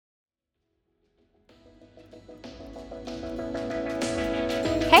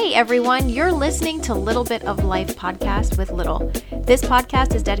Hey everyone, you're listening to Little Bit of Life podcast with Little. This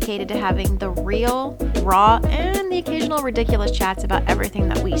podcast is dedicated to having the real, raw, and the occasional ridiculous chats about everything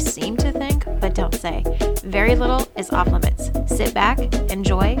that we seem to think but don't say. Very little is off limits. Sit back,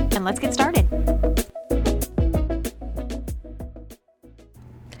 enjoy, and let's get started.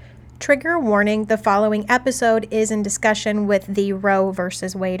 Trigger warning, the following episode is in discussion with the Roe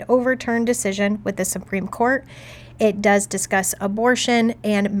Vs Wade overturned decision with the Supreme Court. It does discuss abortion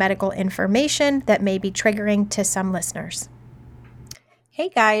and medical information that may be triggering to some listeners. Hey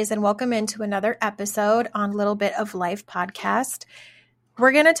guys, and welcome into another episode on Little Bit of Life podcast.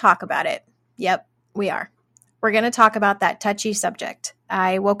 We're going to talk about it. Yep, we are. We're going to talk about that touchy subject.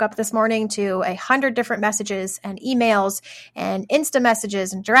 I woke up this morning to 100 different messages and emails and Insta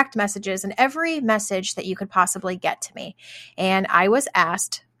messages and direct messages and every message that you could possibly get to me. And I was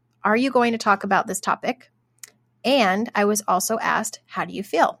asked, are you going to talk about this topic? And I was also asked, how do you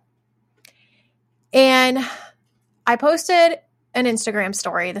feel? And I posted an Instagram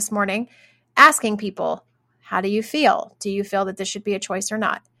story this morning asking people, how do you feel? Do you feel that this should be a choice or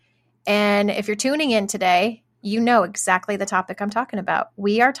not? And if you're tuning in today, you know exactly the topic I'm talking about.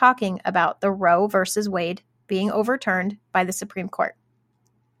 We are talking about the Roe versus Wade being overturned by the Supreme Court.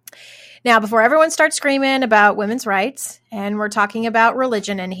 Now, before everyone starts screaming about women's rights, and we're talking about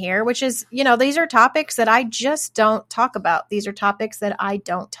religion in here, which is, these are topics that I just don't talk about. These are topics that I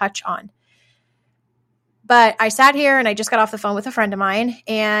don't touch on. But I sat here and I just got off the phone with a friend of mine,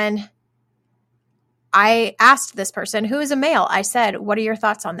 and I asked this person, who is a male, I said, what are your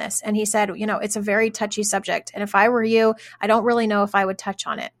thoughts on this? And he said, it's a very touchy subject. And if I were you, I don't really know if I would touch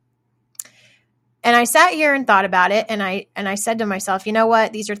on it. And I sat here and thought about it. And I said to myself, you know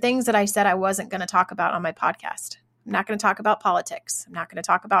what? These are things that I said I wasn't going to talk about on my podcast. I'm not going to talk about politics. I'm not going to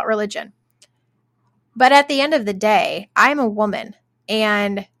talk about religion. But at the end of the day, I'm a woman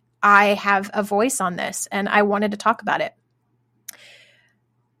and I have a voice on this and I wanted to talk about it.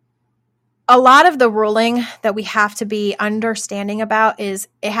 A lot of the ruling that we have to be understanding about is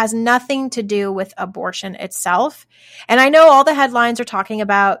it has nothing to do with abortion itself. And I know all the headlines are talking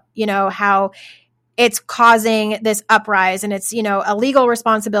about, how it's causing this uprise and it's, a legal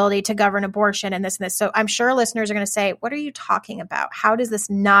responsibility to govern abortion and this and this. So I'm sure listeners are going to say, what are you talking about? How does this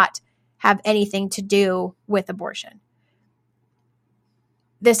not have anything to do with abortion?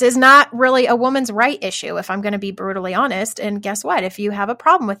 This is not really a woman's right issue, if I'm going to be brutally honest. And guess what? If you have a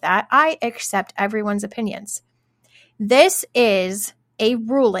problem with that, I accept everyone's opinions. This is a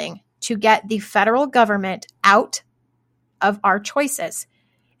ruling to get the federal government out of our choices.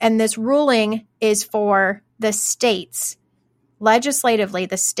 And this ruling is for the states, legislatively,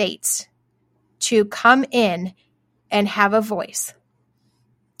 the states, to come in and have a voice.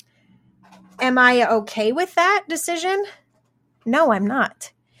 Am I okay with that decision? No, I'm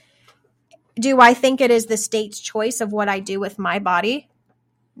not. Do I think it is the state's choice of what I do with my body?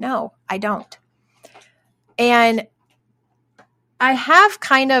 No, I don't. And I have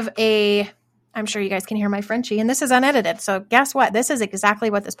kind of I'm sure you guys can hear my Frenchie, and this is unedited. So guess what? This is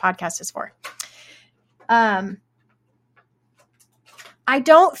exactly what this podcast is for. I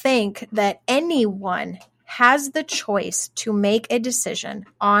don't think that anyone has the choice to make a decision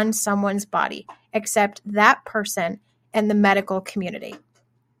on someone's body except that person and the medical community.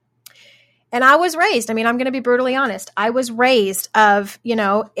 And I was raised, I'm going to be brutally honest. I was raised of,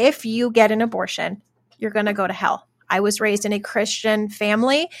 if you get an abortion, you're going to go to hell. I was raised in a Christian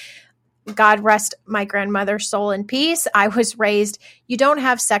family. God rest my grandmother's soul in peace. I was raised, you don't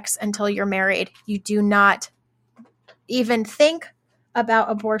have sex until you're married. You do not even think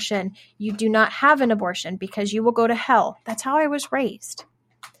about abortion. You do not have an abortion because you will go to hell. That's how I was raised.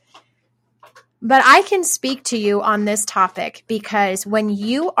 But I can speak to you on this topic because when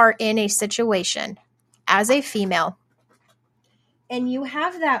you are in a situation as a female and you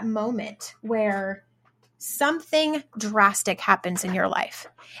have that moment where something drastic happens in your life,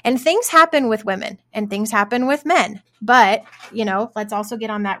 and things happen with women and things happen with men, but, let's also get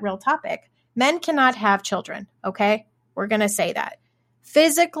on that real topic. Men cannot have children, okay? We're going to say that.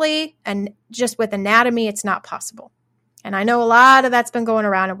 Physically and just with anatomy, it's not possible. And I know a lot of that's been going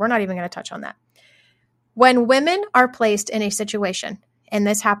around and we're not even going to touch on that. When women are placed in a situation, and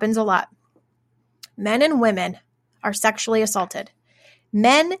this happens a lot, men and women are sexually assaulted.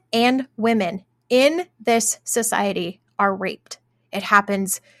 Men and women in this society are raped. It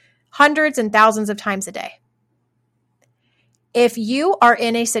happens hundreds and thousands of times a day. If you are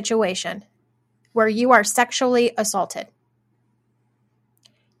in a situation where you are sexually assaulted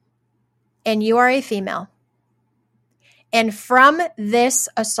and you are a female, and from this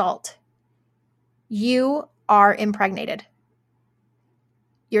assault, you are impregnated.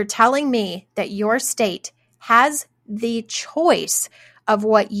 You're telling me that your state has the choice of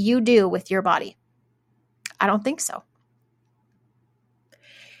what you do with your body. I don't think so.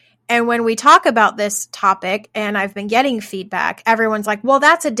 And when we talk about this topic, and I've been getting feedback, everyone's like, well,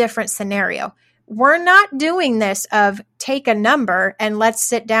 that's a different scenario. We're not doing this of take a number and let's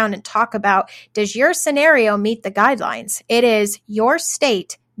sit down and talk about, does your scenario meet the guidelines? It is your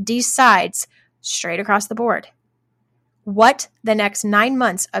state decides straight across the board what the next 9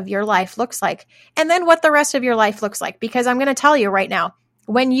 months of your life looks like, and then what the rest of your life looks like. Because I'm going to tell you right now,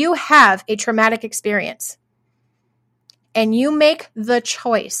 when you have a traumatic experience and you make the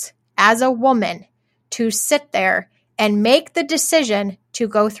choice as a woman to sit there and make the decision to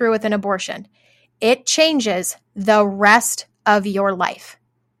go through with an abortion, it changes the rest of your life.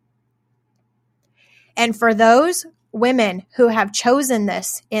 And for those women who have chosen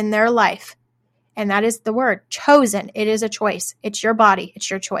this in their life, and that is the word, chosen, it is a choice. It's your body. It's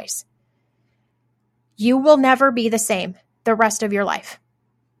your choice. You will never be the same the rest of your life.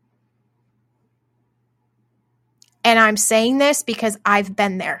 And I'm saying this because I've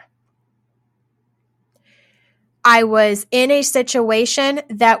been there. I was in a situation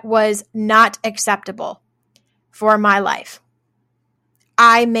that was not acceptable for my life.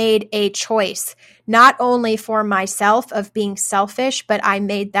 I made a choice, not only for myself of being selfish, but I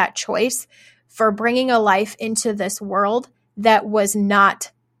made that choice for bringing a life into this world that was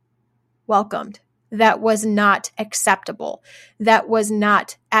not welcomed, that was not acceptable, that was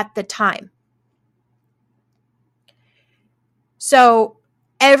not at the time. So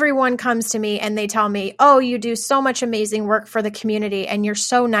everyone comes to me and they tell me, oh, you do so much amazing work for the community and you're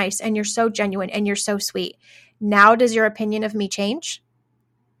so nice and you're so genuine and you're so sweet. Now does your opinion of me change?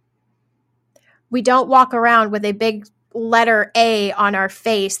 We don't walk around with a big letter A on our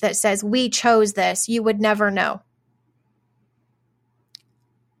face that says, we chose this. You would never know.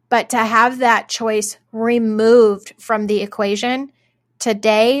 But to have that choice removed from the equation,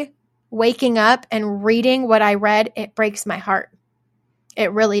 today, waking up and reading what I read, it breaks my heart.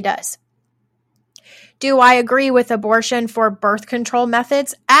 It really does. Do I agree with abortion for birth control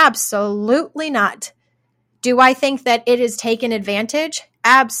methods? Absolutely not. Do I think that it is taken advantage?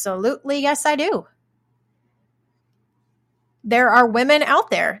 Absolutely, yes, I do. There are women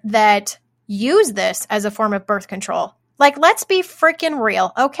out there that use this as a form of birth control. Like, let's be freaking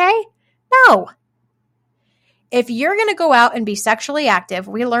real, okay? No. If you're going to go out and be sexually active,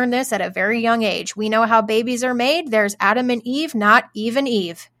 we learned this at a very young age. We know how babies are made. There's Adam and Eve, not even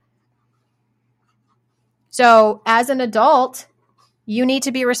Eve. So as an adult, you need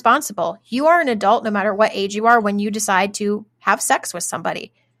to be responsible. You are an adult no matter what age you are when you decide to have sex with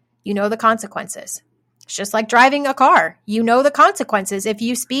somebody. You know the consequences. It's just like driving a car. You know the consequences. If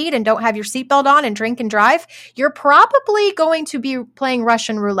you speed and don't have your seatbelt on and drink and drive, you're probably going to be playing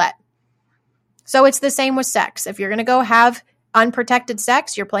Russian roulette. So it's the same with sex. If you're going to go have unprotected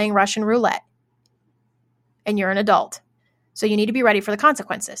sex, you're playing Russian roulette. And you're an adult. So you need to be ready for the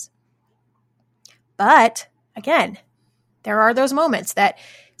consequences. But again, there are those moments that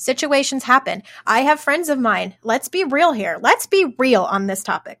situations happen. I have friends of mine. Let's be real here. Let's be real on this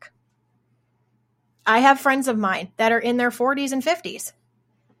topic. I have friends of mine that are in their 40s and 50s.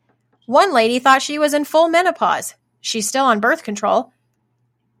 One lady thought she was in full menopause. She's still on birth control,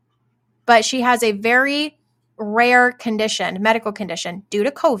 but she has a very rare condition, medical condition, due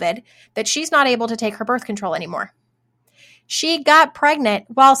to COVID, that she's not able to take her birth control anymore. She got pregnant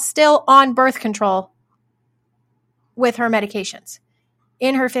while still on birth control with her medications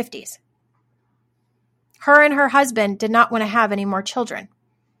in her 50s. Her and her husband did not want to have any more children.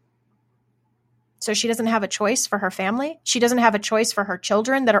 So she doesn't have a choice for her family. She doesn't have a choice for her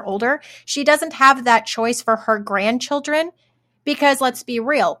children that are older. She doesn't have that choice for her grandchildren because let's be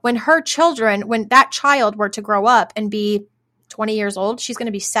real, when that child were to grow up and be 20 years old, she's going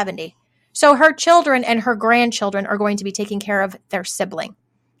to be 70. So her children and her grandchildren are going to be taking care of their sibling.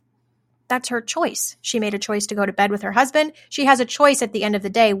 That's her choice. She made a choice to go to bed with her husband. She has a choice at the end of the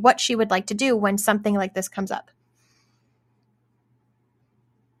day what she would like to do when something like this comes up.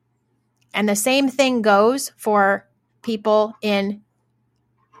 And the same thing goes for people in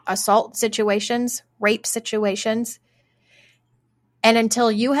assault situations, rape situations. And until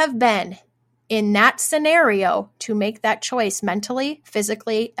you have been in that scenario to make that choice mentally,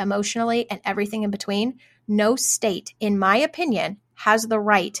 physically, emotionally, and everything in between, no state, in my opinion, has the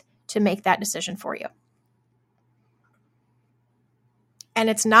right to make that decision for you. And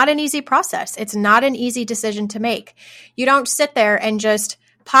it's not an easy process. It's not an easy decision to make. You don't sit there and just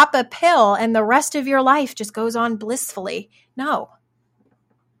pop a pill and the rest of your life just goes on blissfully. No.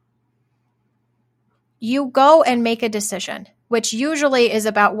 You go and make a decision. which usually is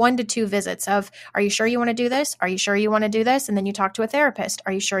about 1 to 2 visits of, are you sure you want to do this? Are you sure you want to do this? And then you talk to a therapist.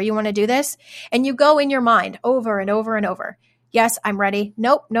 Are you sure you want to do this? And you go in your mind over and over and over. Yes, I'm ready.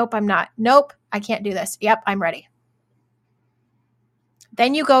 Nope, I'm not. Nope, I can't do this. Yep, I'm ready.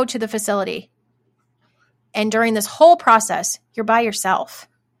 Then you go to the facility. And during this whole process, you're by yourself.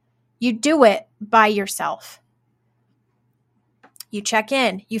 You do it by yourself. You check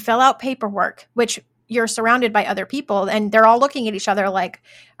in, you fill out paperwork, which you're surrounded by other people, and they're all looking at each other like,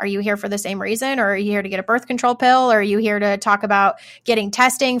 are you here for the same reason? Or are you here to get a birth control pill? Or are you here to talk about getting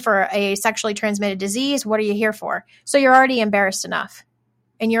testing for a sexually transmitted disease? What are you here for? So you're already embarrassed enough,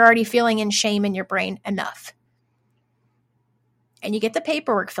 and you're already feeling in shame in your brain enough. And you get the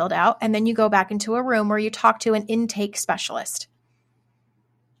paperwork filled out, and then you go back into a room where you talk to an intake specialist,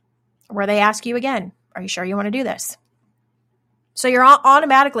 where they ask you again, are you sure you want to do this? So you're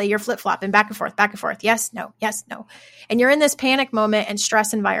automatically, you're flip-flopping back and forth. Yes, no. And you're in this panic moment and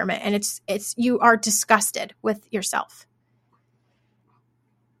stress environment, and it's you are disgusted with yourself.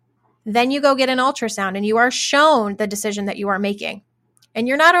 Then you go get an ultrasound, and you are shown the decision that you are making. And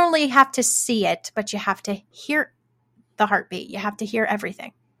you not only have to see it, but you have to hear the heartbeat. You have to hear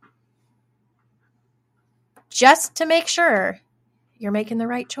everything. Just to make sure you're making the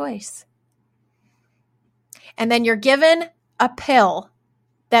right choice. And then you're given a pill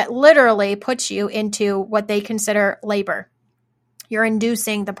that literally puts you into what they consider labor. You're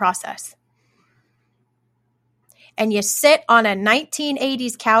inducing the process. And you sit on a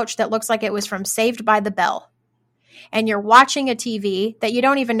 1980s couch that looks like it was from Saved by the Bell. And you're watching a TV that you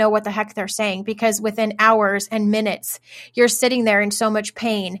don't even know what the heck they're saying, because within hours and minutes, you're sitting there in so much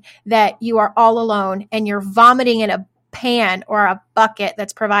pain that you are all alone, and you're vomiting in a pan or a bucket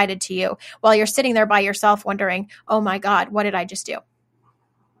that's provided to you while you're sitting there by yourself wondering, oh my God, what did I just do?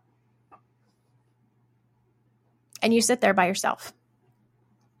 And you sit there by yourself.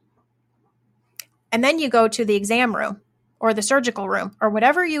 And then you go to the exam room or the surgical room or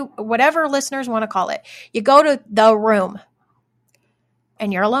whatever listeners want to call it. You go to the room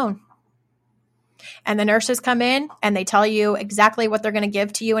and you're alone. And the nurses come in and they tell you exactly what they're going to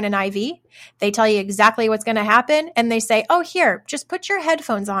give to you in an IV. They tell you exactly what's going to happen. And they say, oh, here, just put your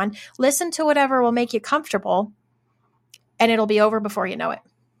headphones on, listen to whatever will make you comfortable, and it'll be over before you know it.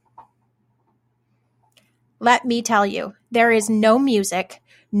 Let me tell you, there is no music,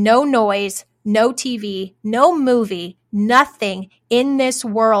 no noise, no TV, no movie, nothing in this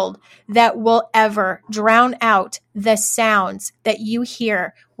world that will ever drown out the sounds that you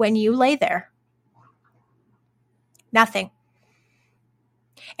hear when you lay there. Nothing.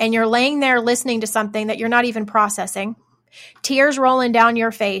 And you're laying there listening to something that you're not even processing. Tears rolling down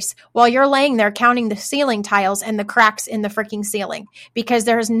your face while you're laying there counting the ceiling tiles and the cracks in the freaking ceiling, because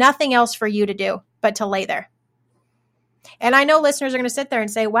there's nothing else for you to do but to lay there. And I know listeners are going to sit there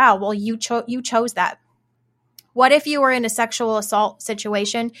and say, wow, well, you chose that. What if you were in a sexual assault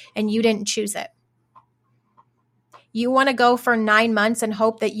situation and you didn't choose it? You want to go for 9 months and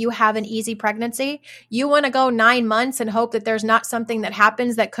hope that you have an easy pregnancy? You want to go 9 months and hope that there's not something that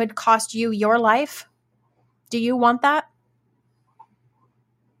happens that could cost you your life? Do you want that?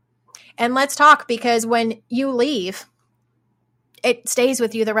 And let's talk, because when you leave, it stays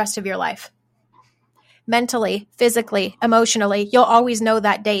with you the rest of your life. Mentally, physically, emotionally, you'll always know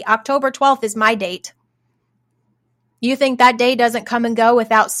that date. October 12th is my date. You think that day doesn't come and go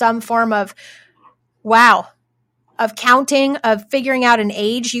without some form of, wow, of counting, of figuring out an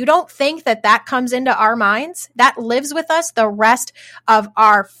age? You don't think that comes into our minds? That lives with us the rest of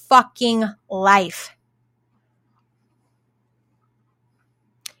our fucking life.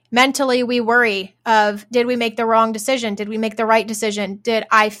 Mentally, we worry of, did we make the wrong decision? Did we make the right decision? Did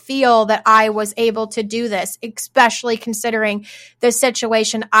I feel that I was able to do this, especially considering the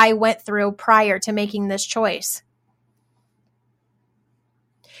situation I went through prior to making this choice?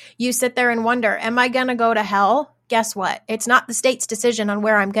 You sit there and wonder, am I going to go to hell? Guess what? It's not the state's decision on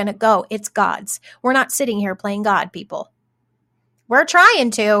where I'm going to go. It's God's. We're not sitting here playing God, people. We're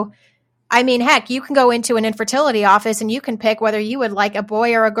trying to. I mean, heck, you can go into an infertility office and you can pick whether you would like a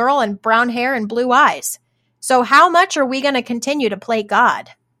boy or a girl and brown hair and blue eyes. So how much are we going to continue to play God?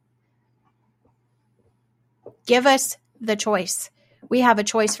 Give us the choice. We have a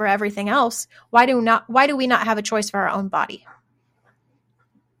choice for everything else. Why do we not have a choice for our own body?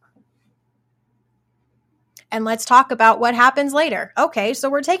 And let's talk about what happens later. Okay, so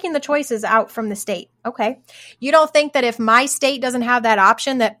we're taking the choices out from the state. Okay. You don't think that if my state doesn't have that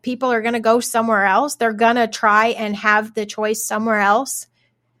option that people are going to go somewhere else? They're going to try and have the choice somewhere else?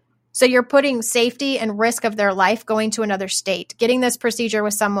 So you're putting safety and risk of their life going to another state, getting this procedure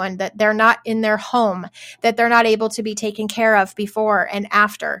with someone that they're not in their home, that they're not able to be taken care of before and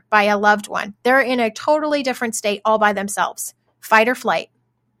after by a loved one. They're in a totally different state all by themselves. Fight or flight.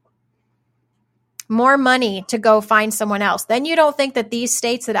 More money to go find someone else. Then you don't think that these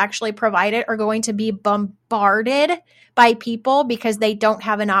states that actually provide it are going to be bombarded by people because they don't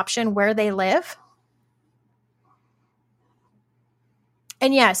have an option where they live?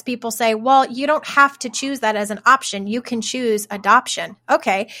 And yes, people say, well, you don't have to choose that as an option. You can choose adoption.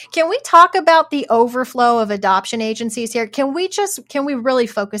 Okay. Can we talk about the overflow of adoption agencies here? Can we really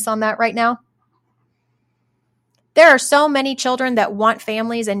focus on that right now? There are so many children that want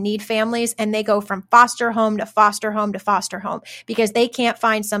families and need families, and they go from foster home to foster home to foster home because they can't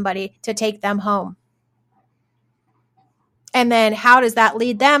find somebody to take them home. And then how does that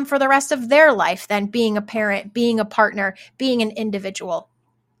lead them for the rest of their life then, being a parent, being a partner, being an individual?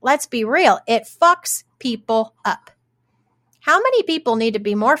 Let's be real. It fucks people up. How many people need to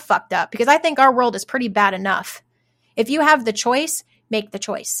be more fucked up? Because I think our world is pretty bad enough. If you have the choice, make the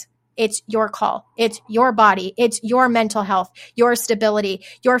choice. It's your call. It's your body. It's your mental health, your stability,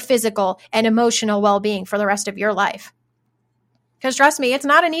 your physical and emotional well-being for the rest of your life. Because trust me, it's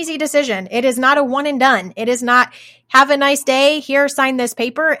not an easy decision. It is not a one and done. It is not, have a nice day, here, sign this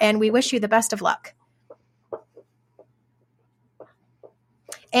paper, and we wish you the best of luck.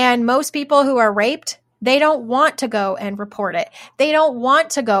 And most people who are raped, they don't want to go and report it. They don't want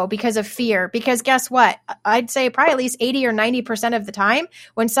to go because of fear. Because guess what? I'd say probably at least 80 or 90% of the time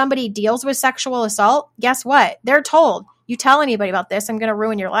when somebody deals with sexual assault, guess what? They're told, you tell anybody about this, I'm going to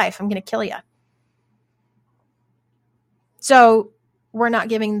ruin your life. I'm going to kill you. So we're not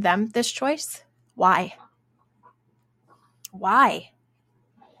giving them this choice. Why? Why?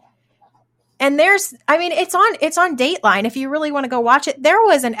 And it's on Dateline. If you really want to go watch it, there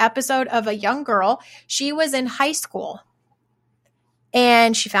was an episode of a young girl. She was in high school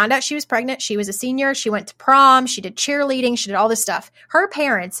and she found out she was pregnant. She was a senior. She went to prom. She did cheerleading. She did all this stuff. Her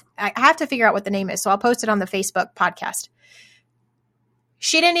parents, I have to figure out what the name is, so I'll post it on the Facebook podcast.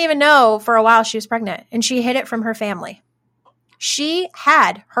 She didn't even know for a while she was pregnant, and she hid it from her family. She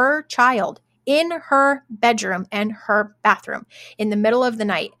had her child in her bedroom and her bathroom in the middle of the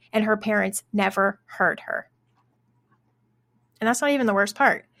night, and her parents never heard her. And that's not even the worst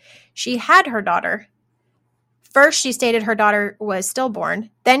part. She had her daughter. First, she stated her daughter was stillborn.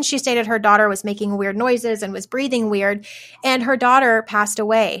 Then she stated her daughter was making weird noises and was breathing weird, and her daughter passed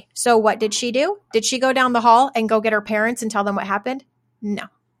away. So what did she do? Did she go down the hall and go get her parents and tell them what happened? No.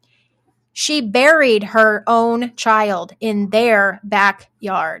 She buried her own child in their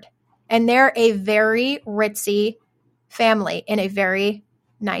backyard. And they're a very ritzy family in a very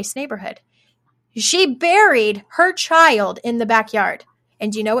nice neighborhood. She buried her child in the backyard.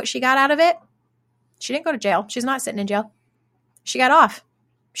 And do you know what she got out of it? She didn't go to jail. She's not sitting in jail. She got off.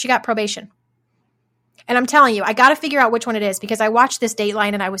 She got probation. And I'm telling you, I got to figure out which one it is because I watched this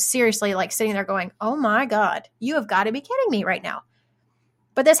Dateline and I was seriously like sitting there going, oh my God, you have got to be kidding me right now.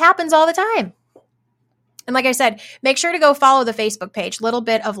 But this happens all the time. And like I said, make sure to go follow the Facebook page, Little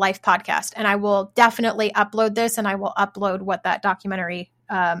Bit of Life Podcast. And I will definitely upload this and I will upload what that documentary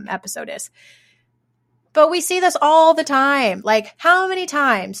episode is. But we see this all the time. Like, how many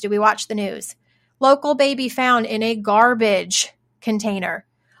times do we watch the news? Local baby found in a garbage container.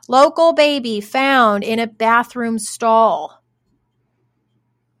 Local baby found in a bathroom stall.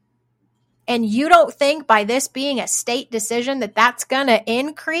 And you don't think by this being a state decision that that's going to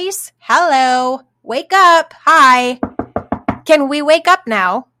increase? Hello. Wake up. Hi. Can we wake up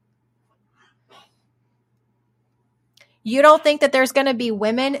now? You don't think that there's going to be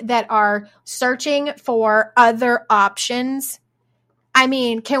women that are searching for other options? I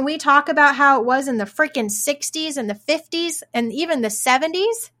mean, can we talk about how it was in the freaking 60s and the 50s and even the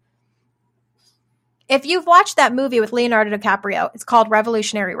 70s? If you've watched that movie with Leonardo DiCaprio, it's called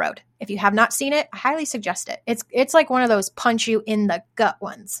Revolutionary Road. If you have not seen it, I highly suggest it. It's like one of those punch you in the gut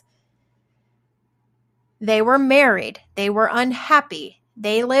ones. They were married. They were unhappy.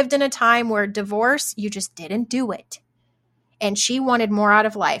 They lived in a time where divorce, you just didn't do it. And she wanted more out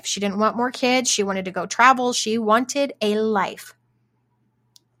of life. She didn't want more kids. She wanted to go travel. She wanted a life.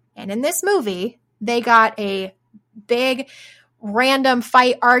 And in this movie, they got a big random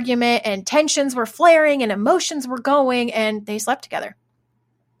fight argument and tensions were flaring and emotions were going and they slept together.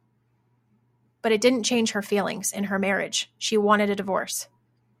 But it didn't change her feelings in her marriage. She wanted a divorce.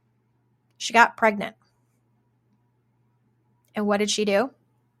 She got pregnant. And what did she do?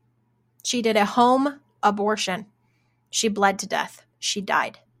 She did a home abortion. She bled to death. She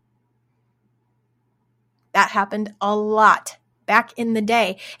died. That happened a lot back in the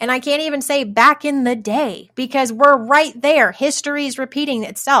day. And I can't even say back in the day because we're right there. History is repeating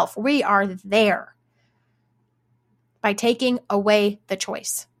itself. We are there by taking away the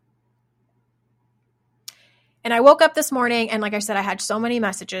choice. And I woke up this morning and like I said, I had so many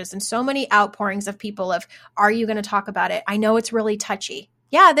messages and so many outpourings of people of, are you going to talk about it? I know it's really touchy.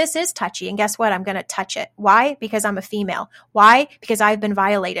 Yeah, this is touchy. And guess what? I'm going to touch it. Why? Because I'm a female. Why? Because I've been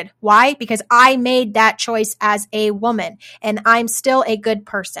violated. Why? Because I made that choice as a woman and I'm still a good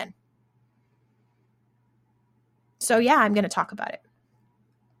person. So yeah, I'm going to talk about it.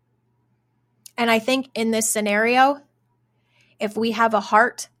 And I think in this scenario, if we have a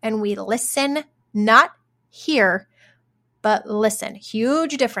heart and we listen, not hear, but listen,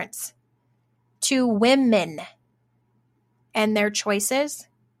 huge difference to women and their choices,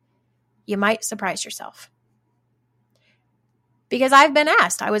 you might surprise yourself. Because I've been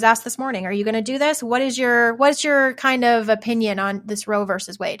asked, I was asked this morning, are you going to do this? What's your kind of opinion on this Roe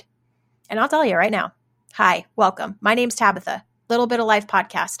versus Wade? And I'll tell you right now. Hi, welcome. My name's Tabitha, Little Bit of Life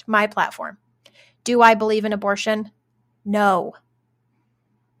podcast, my platform. Do I believe in abortion? No.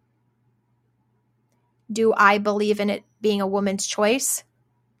 Do I believe in it being a woman's choice?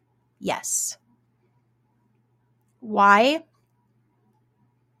 Yes. Why?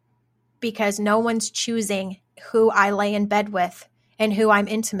 Because no one's choosing who I lay in bed with and who I'm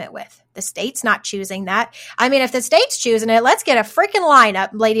intimate with. The state's not choosing that. I mean, if the state's choosing it, let's get a freaking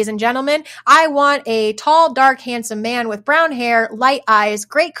lineup, ladies and gentlemen. I want a tall, dark, handsome man with brown hair, light eyes,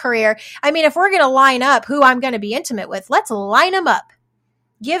 great career. I mean, if we're going to line up who I'm going to be intimate with, let's line them up.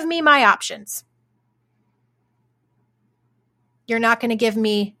 Give me my options. You're not going to give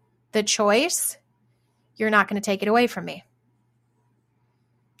me the choice. You're not going to take it away from me.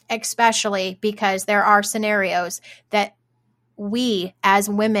 Especially because there are scenarios that we as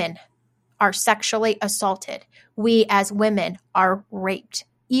women are sexually assaulted. We as women are raped.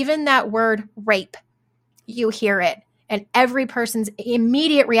 Even that word rape, you hear it. And every person's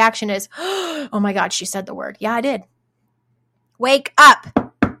immediate reaction is, oh my God, she said the word. Yeah, I did. Wake up.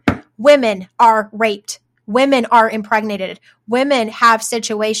 Women are raped. Women are impregnated. Women have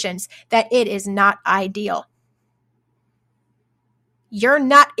situations that it is not ideal. You're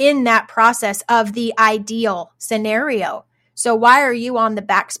not in that process of the ideal scenario. So why are you on the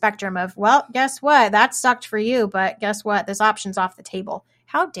back spectrum of, well, guess what? That sucked for you, but guess what? This option's off the table.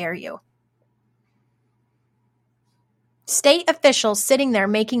 How dare you? State officials sitting there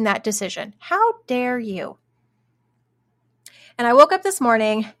making that decision. How dare you? And I woke up this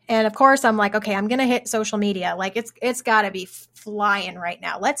morning and of course I'm like, okay, I'm going to hit social media. Like it's got to be flying right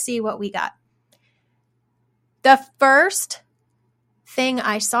now. Let's see what we got. The first thing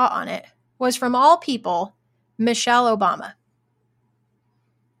I saw on it was from all people, Michelle Obama.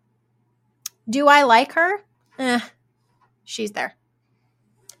 Do I like her? She's there.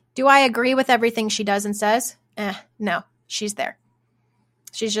 Do I agree with everything she does and says? No, she's there.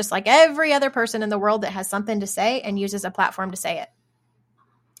 She's just like every other person in the world that has something to say and uses a platform to say it.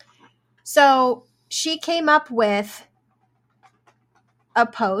 So she came up with a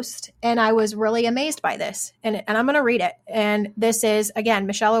post and I was really amazed by this. And I'm going to read it. And this is, again,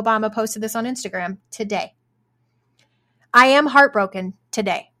 Michelle Obama posted this on Instagram today. I am heartbroken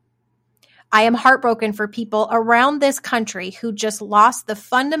today. I am heartbroken for people around this country who just lost the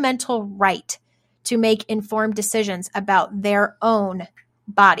fundamental right to make informed decisions about their own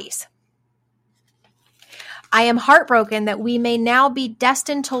bodies. I am heartbroken that we may now be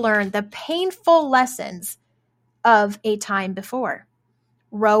destined to learn the painful lessons of a time before.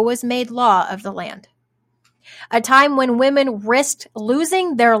 Roe was made law of the land. A time when women risked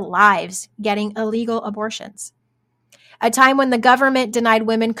losing their lives getting illegal abortions. A time when the government denied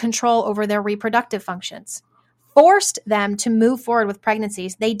women control over their reproductive functions, forced them to move forward with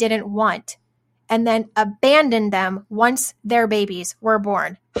pregnancies they didn't want, and then abandoned them once their babies were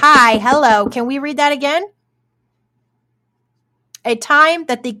born. Hi, hello. Can we read that again? A time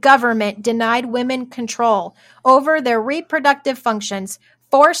that the government denied women control over their reproductive functions,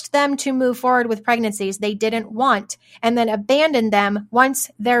 forced them to move forward with pregnancies they didn't want, and then abandoned them once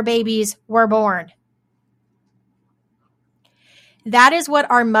their babies were born. That is what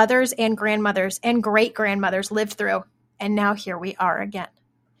our mothers and grandmothers and great-grandmothers lived through, and now here we are again.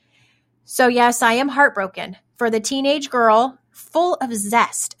 So yes, I am heartbroken for the teenage girl full of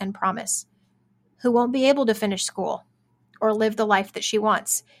zest and promise who won't be able to finish school or live the life that she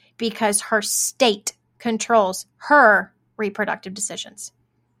wants because her state controls her reproductive decisions.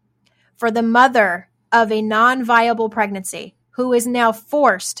 For the mother of a non-viable pregnancy who is now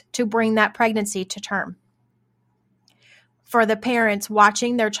forced to bring that pregnancy to term. For the parents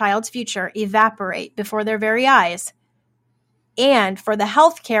watching their child's future evaporate before their very eyes and for the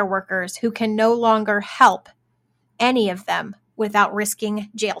healthcare workers who can no longer help any of them without risking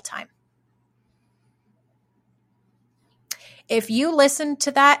jail time. If you listen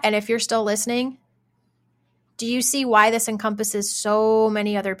to that, and if you're still listening, do you see why this encompasses so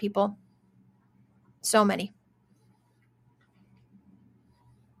many other people? So many.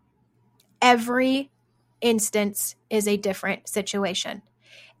 Every instance is a different situation.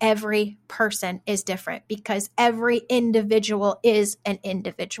 Every person is different because every individual is an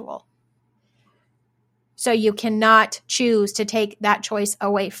individual. So you cannot choose to take that choice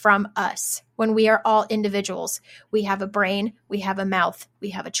away from us. When we are all individuals, we have a brain, we have a mouth, we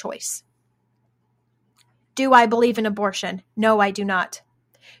have a choice. Do I believe in abortion? No, I do not.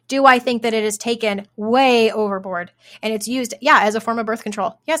 Do I think that it is taken way overboard and it's used, as a form of birth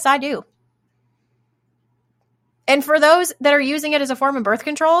control? Yes, I do. And for those that are using it as a form of birth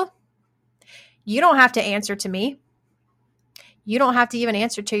control, you don't have to answer to me. You don't have to even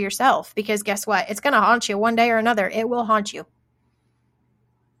answer to yourself, because guess what? It's going to haunt you one day or another. It will haunt you.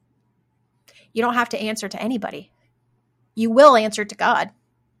 You don't have to answer to anybody. You will answer to God,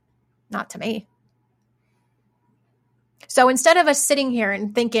 not to me. So instead of us sitting here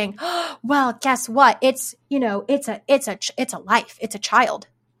and thinking, oh, well, guess what? It's a life. It's a child.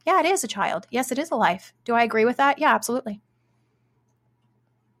 Yeah, it is a child. Yes, it is a life. Do I agree with that? Yeah, absolutely.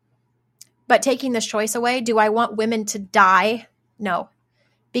 But taking this choice away, do I want women to die? No,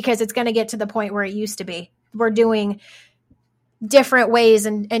 because it's going to get to the point where it used to be. We're doing different ways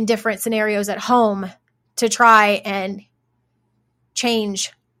and different scenarios at home to try and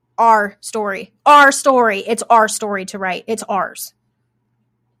change our story. Our story. It's our story to write. It's ours.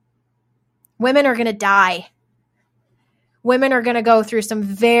 Women are going to die. Women are going to go through some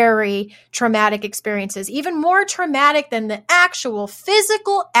very traumatic experiences, even more traumatic than the actual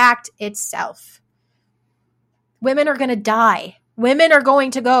physical act itself. Women are going to die. Women are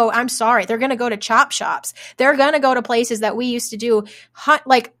going to go, I'm sorry, they're going to go to chop shops. They're going to go to places that we used to do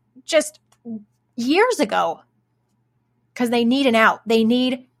like just years ago because they need an out. They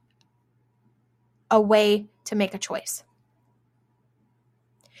need a way to make a choice.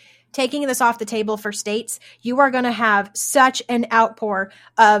 Taking this off the table for states, you are going to have such an outpour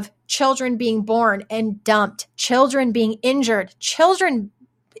of children being born and dumped, children being injured, children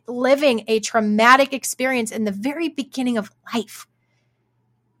living a traumatic experience in the very beginning of life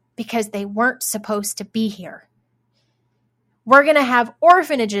because they weren't supposed to be here. We're going to have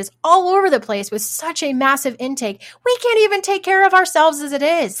orphanages all over the place with such a massive intake. We can't even take care of ourselves as it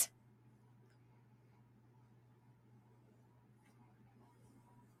is.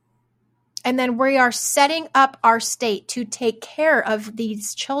 And then we are setting up our state to take care of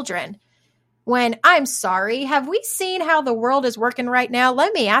these children. When, I'm sorry, have we seen how the world is working right now?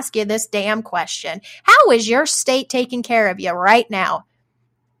 Let me ask you this damn question. How is your state taking care of you right now?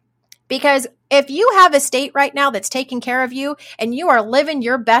 Because if you have a state right now that's taking care of you and you are living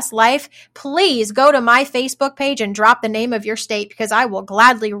your best life, please go to my Facebook page and drop the name of your state because I will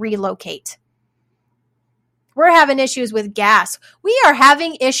gladly relocate. We're having issues with gas. We are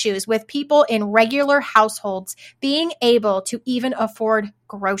having issues with people in regular households being able to even afford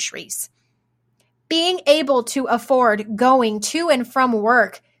groceries, being able to afford going to and from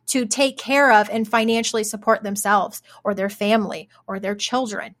work to take care of and financially support themselves or their family or their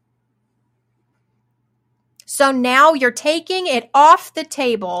children. So now you're taking it off the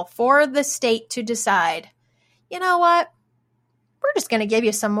table for the state to decide, you know what? We're just going to give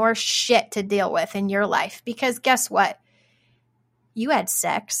you some more shit to deal with in your life because guess what? You had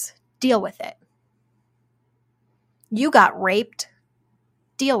sex. Deal with it. You got raped.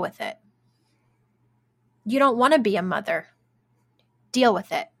 Deal with it. You don't want to be a mother. Deal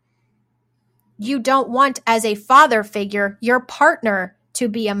with it. You don't want, as a father figure, your partner to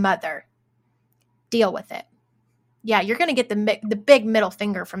be a mother. Deal with it. Yeah, you're going to get the big middle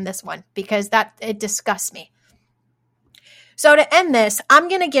finger from this one because it disgusts me. So to end this, I'm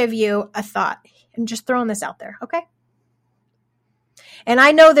going to give you a thought and just throwing this out there, okay? And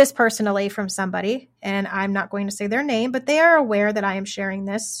I know this personally from somebody, and I'm not going to say their name, but they are aware that I am sharing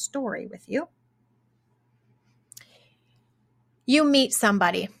this story with you. You meet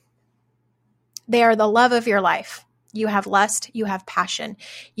somebody. They are the love of your life. You have lust, you have passion,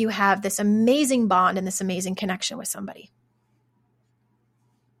 you have this amazing bond and this amazing connection with somebody.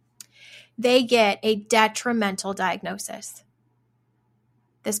 They get a detrimental diagnosis.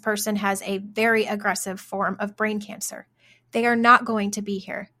 This person has a very aggressive form of brain cancer. They are not going to be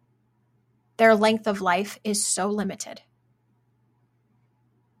here. Their length of life is so limited.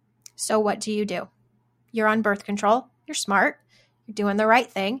 So what do? You're on birth control. You're smart. You're doing the right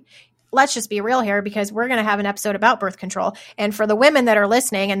thing. let's just be real here, because we're going to have an episode about birth control. And for the women that are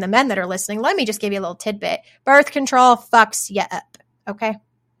listening and the men that are listening, let me just give you a little tidbit. Birth control fucks you up, okay?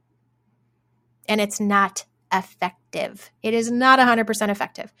 And it's not effective. It is not 100%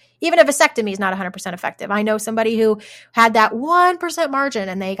 effective. Even a vasectomy is not 100% effective. I know somebody who had that 1% margin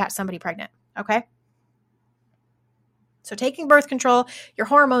and they got somebody pregnant, okay? So taking birth control, your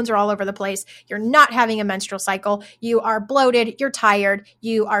hormones are all over the place. You're not having a menstrual cycle. You are bloated. You're tired.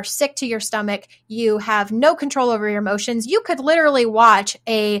 You are sick to your stomach. You have no control over your emotions. You could literally watch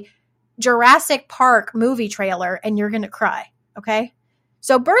a Jurassic Park movie trailer and you're going to cry, okay?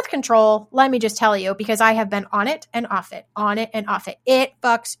 So birth control, let me just tell you, because I have been on it and off it, on it and off it. It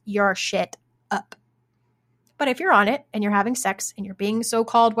fucks your shit up. But if you're on it and you're having sex and you're being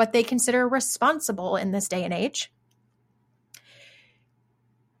so-called what they consider responsible in this day and age,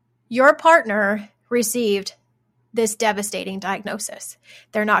 your partner received this devastating diagnosis.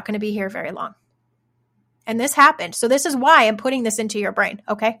 They're not going to be here very long. And this happened. So this is why I'm putting this into your brain,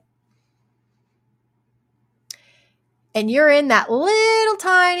 okay? And you're in that little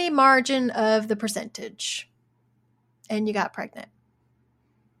tiny margin of the percentage. And you got pregnant.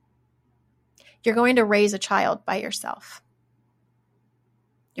 You're going to raise a child by yourself.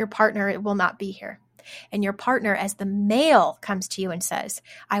 Your partner will not be here. And your partner, as the male, comes to you and says,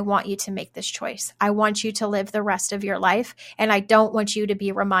 I want you to make this choice. I want you to live the rest of your life. And I don't want you to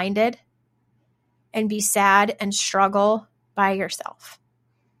be reminded and be sad and struggle by yourself.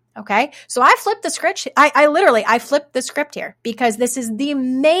 Okay. So I flipped the script. I flipped the script here, because this is the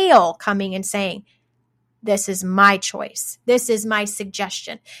male coming and saying, this is my choice. This is my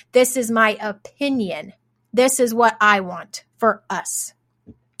suggestion. This is my opinion. This is what I want for us,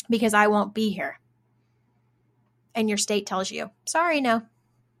 because I won't be here. And your state tells you, sorry, no.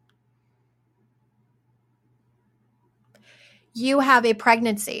 You have a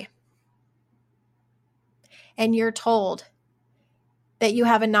pregnancy and you're told that you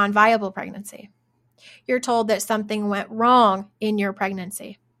have a non-viable pregnancy. You're told that something went wrong in your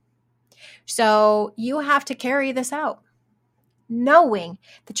pregnancy. So you have to carry this out, knowing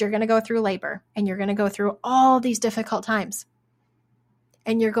that you're going to go through labor and you're going to go through all these difficult times.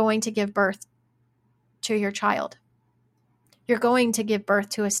 And you're going to give birth to your child. You're going to give birth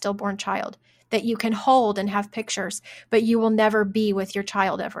to a stillborn child that you can hold and have pictures, but you will never be with your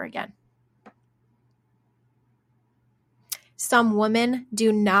child ever again. Some women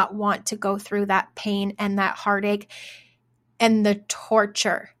do not want to go through that pain and that heartache and the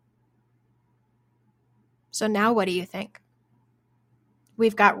torture. So now what do you think?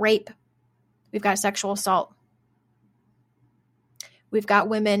 We've got rape. We've got sexual assault. We've got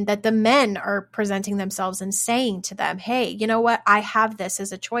women that the men are presenting themselves and saying to them, hey, you know what? I have this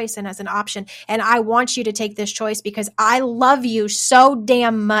as a choice and as an option, and I want you to take this choice because I love you so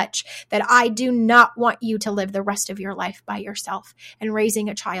damn much that I do not want you to live the rest of your life by yourself and raising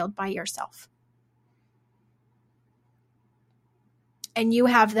a child by yourself. And you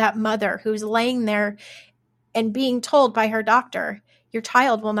have that mother who's laying there and being told by her doctor, your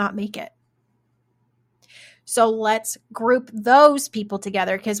child will not make it. So let's group those people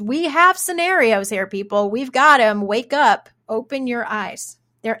together, because we have scenarios here, people. We've got them. Wake up. Open your eyes.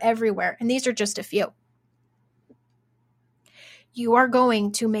 They're everywhere. And these are just a few. You are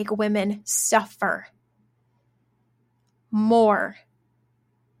going to make women suffer more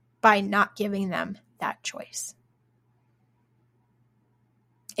by not giving them that choice.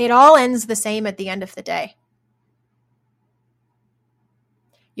 It all ends the same at the end of the day.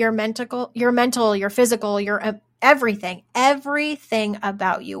 Your mental, your physical, your everything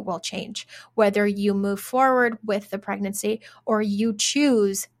about you will change, whether you move forward with the pregnancy or you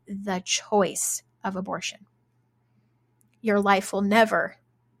choose the choice of abortion. Your life will never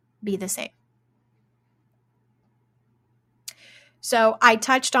be the same. So I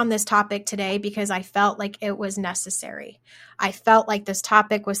touched on this topic today because I felt like it was necessary. I felt like this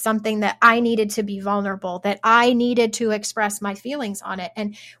topic was something that I needed to be vulnerable, that I needed to express my feelings on it.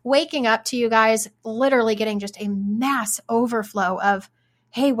 And waking up to you guys, literally getting just a mass overflow of,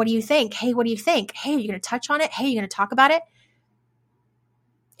 hey, what do you think? Hey, what do you think? Hey, are you going to touch on it? Hey, are you going to talk about it?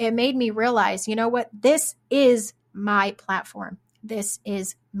 It made me realize, you know what? This is my platform. This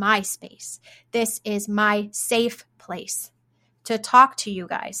is my space. This is my safe place to talk to you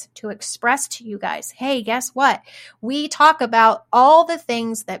guys, to express to you guys, hey, guess what? We talk about all the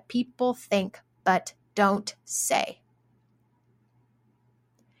things that people think but don't say.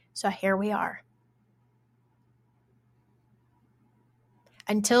 So here we are.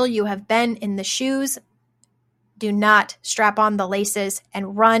 Until you have been in the shoes, do not strap on the laces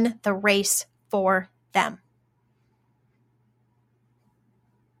and run the race for them.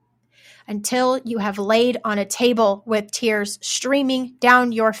 until you have laid on a table with tears streaming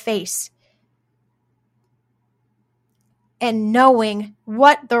down your face and knowing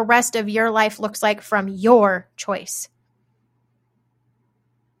what the rest of your life looks like from your choice.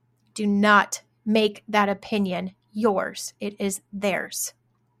 Do not make that opinion yours. It is theirs.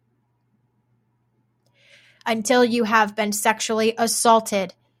 Until you have been sexually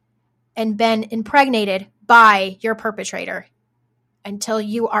assaulted and been impregnated by your perpetrator. Until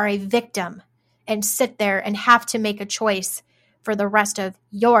you are a victim and sit there and have to make a choice for the rest of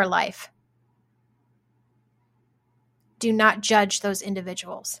your life. Do not judge those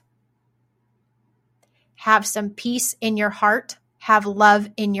individuals. Have some peace in your heart, have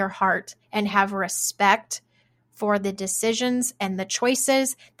love in your heart, and have respect for the decisions and the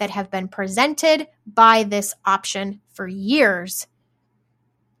choices that have been presented by this option for years.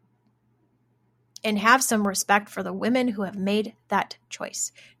 And have some respect for the women who have made that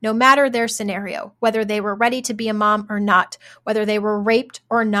choice, no matter their scenario, whether they were ready to be a mom or not, whether they were raped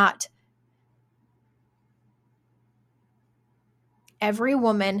or not. Every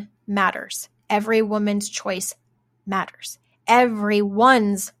woman matters. Every woman's choice matters.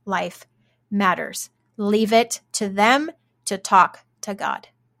 Everyone's life matters. Leave it to them to talk to God.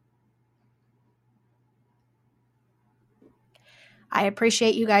 I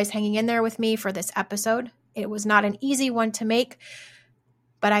appreciate you guys hanging in there with me for this episode. It was not an easy one to make,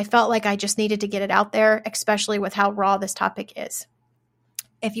 but I felt like I just needed to get it out there, especially with how raw this topic is.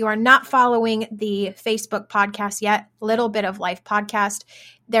 If you are not following the Facebook podcast yet, Little Bit of Life podcast,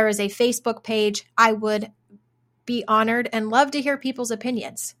 there is a Facebook page. I would be honored and love to hear people's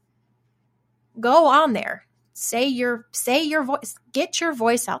opinions. Go on there. Say your voice, get your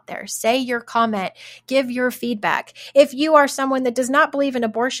voice out there, say your comment, give your feedback. If you are someone that does not believe in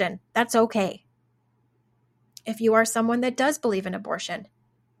abortion, that's okay. If you are someone that does believe in abortion,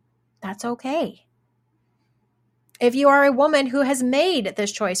 that's okay. If you are a woman who has made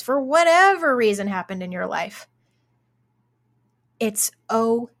this choice for whatever reason happened in your life, it's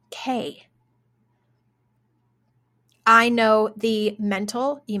okay. I know the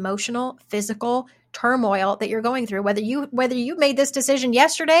mental, emotional, physical turmoil that you're going through, whether you made this decision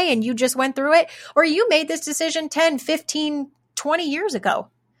yesterday and you just went through it, or you made this decision 10, 15, 20 years ago.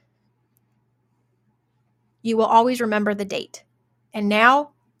 You will always remember the date. And now,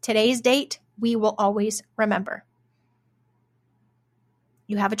 today's date, we will always remember.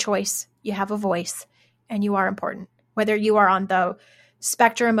 You have a choice, you have a voice, and you are important. Whether you are on the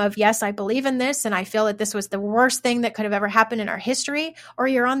spectrum of, yes, I believe in this, and I feel that this was the worst thing that could have ever happened in our history, or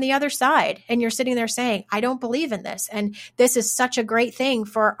you're on the other side, and you're sitting there saying, I don't believe in this, and this is such a great thing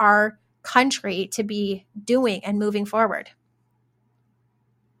for our country to be doing and moving forward.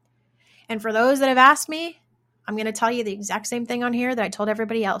 And for those that have asked me, I'm going to tell you the exact same thing on here that I told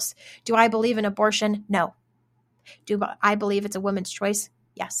everybody else. Do I believe in abortion? No. Do I believe it's a woman's choice?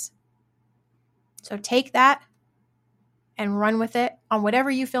 Yes. So take that and run with it on whatever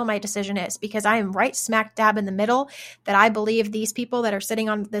you feel my decision is, because I am right smack dab in the middle, that I believe these people that are sitting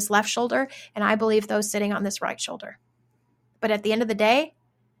on this left shoulder, and I believe those sitting on this right shoulder. But at the end of the day,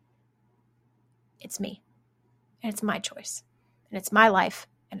 it's me, and it's my choice, and it's my life,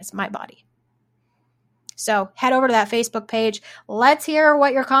 and it's my body. So head over to that Facebook page. Let's hear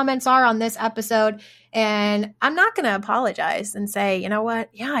what your comments are on this episode. And I'm not going to apologize and say, you know what?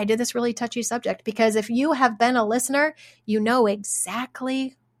 Yeah, I did this really touchy subject, because if you have been a listener, you know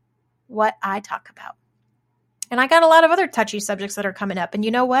exactly what I talk about. And I got a lot of other touchy subjects that are coming up. And you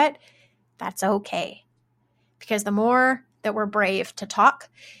know what? That's okay. Because the more that we're brave to talk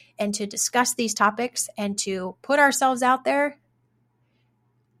and to discuss these topics and to put ourselves out there,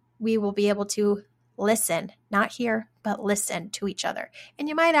 we will be able to listen, not hear, but listen to each other. And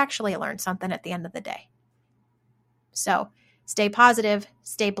you might actually learn something at the end of the day. So stay positive,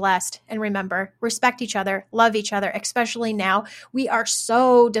 stay blessed, and remember, respect each other, love each other, especially now. We are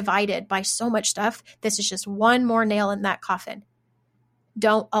so divided by so much stuff. This is just one more nail in that coffin.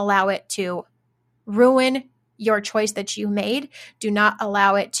 Don't allow it to ruin your choice that you made. Do not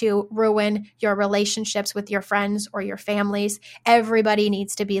allow it to ruin your relationships with your friends or your families. Everybody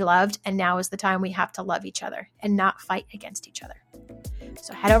needs to be loved, and now is the time we have to love each other and not fight against each other.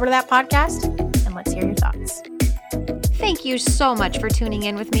 So head over to that podcast and let's hear your thoughts. Thank you so much for tuning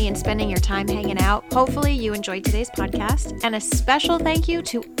in with me and spending your time hanging out. Hopefully you enjoyed today's podcast, and a special thank you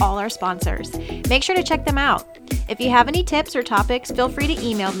to all our sponsors. Make sure to check them out. If you have any tips or topics, feel free to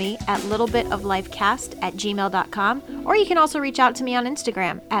email me at littlebitoflifecast@gmail.com, or you can also reach out to me on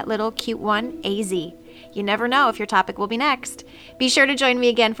Instagram at littlecute1az. You never know if your topic will be next. Be sure to join me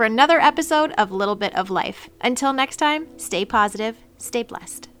again for another episode of Little Bit of Life. Until next time, stay positive, stay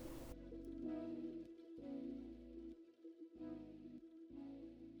blessed.